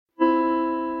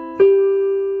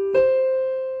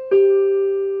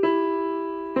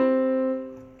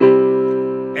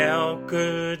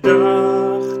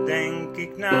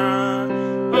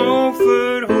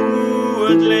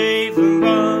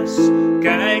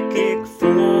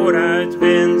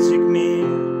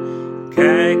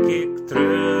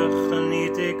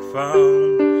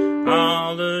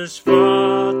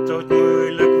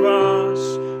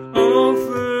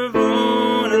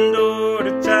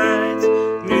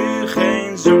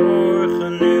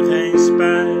zorgen, nu geen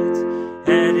spijt.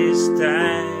 Het is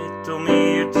tijd om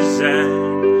hier te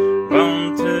zijn,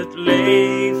 want het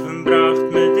leven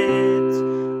bracht me dit.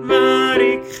 Waar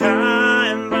ik ga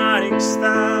en waar ik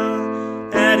sta,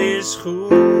 het is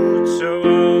goed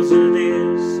zoals het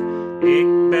is.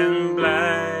 Ik ben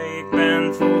blij, ik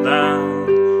ben voldaan.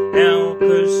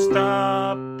 Elke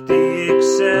stap die ik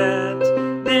zet,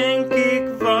 denk ik,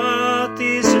 wat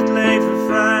is het leven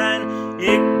fijn.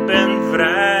 Ik ben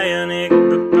vrij en ik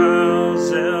bepaal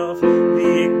zelf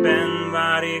wie ik ben,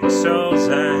 waar ik zal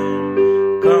zijn.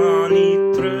 Kan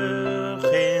niet terug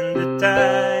in de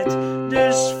tijd,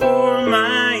 dus voor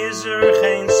mij is er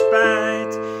geen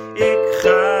spijt. Ik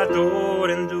ga door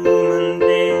en doe mijn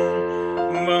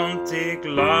ding, want ik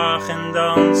lach en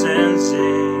dans en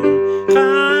zing.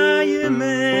 Ga je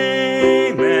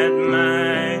mee met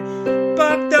mij,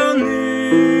 pak dan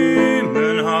nu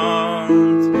mijn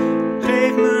hand.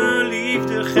 Geef me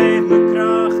liefde, geef me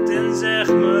kracht en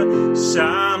zeg me,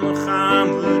 samen gaan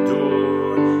we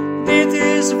door. Dit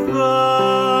is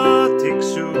wat ik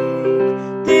zoek,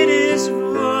 dit is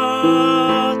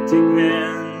wat ik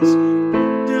wens.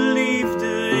 De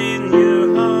liefde in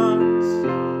je hart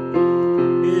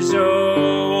is zo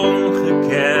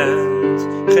ongekend.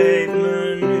 Geef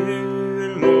me nu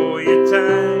een mooie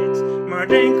tijd, maar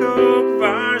denk ook,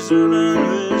 waar zullen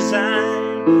we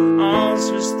zijn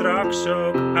als we straks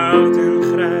ook oud en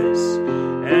grijs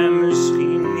en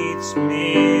misschien niets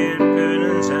meer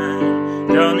kunnen zijn.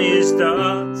 Dan is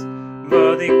dat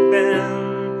wat ik ben,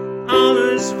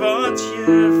 alles wat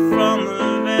je van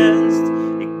me wenst.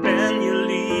 Ik ben je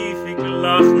lief, ik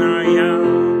lach naar jou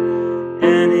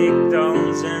en ik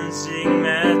dans en zing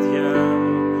met jou.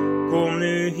 Kom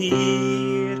nu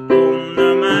hier, kom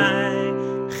naar mij,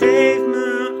 geef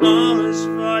me alles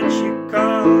wat je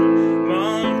kan,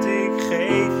 want ik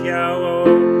geef jou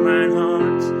ook mijn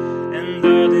hart. En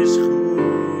dat is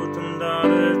goed, omdat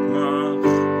het mag.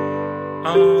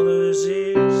 Alles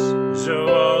is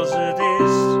zoals het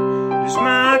is, dus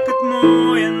maak het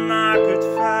mooi en maak het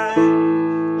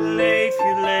fijn. Leef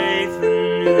je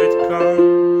leven nu het kan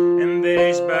en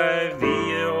wees bij wie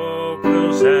je ook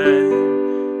wil zijn.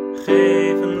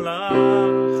 Geef een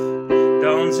lach,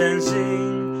 dans en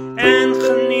zing en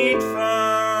geniet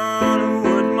van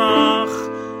hoe het mag.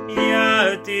 Ja,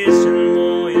 het is een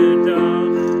mooie dag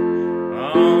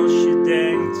als je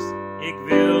denkt, ik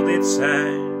wil dit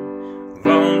zijn.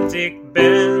 Want ik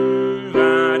ben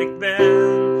waar ik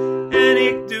ben en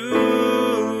ik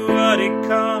doe wat ik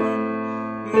kan,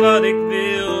 wat ik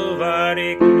wil, waar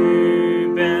ik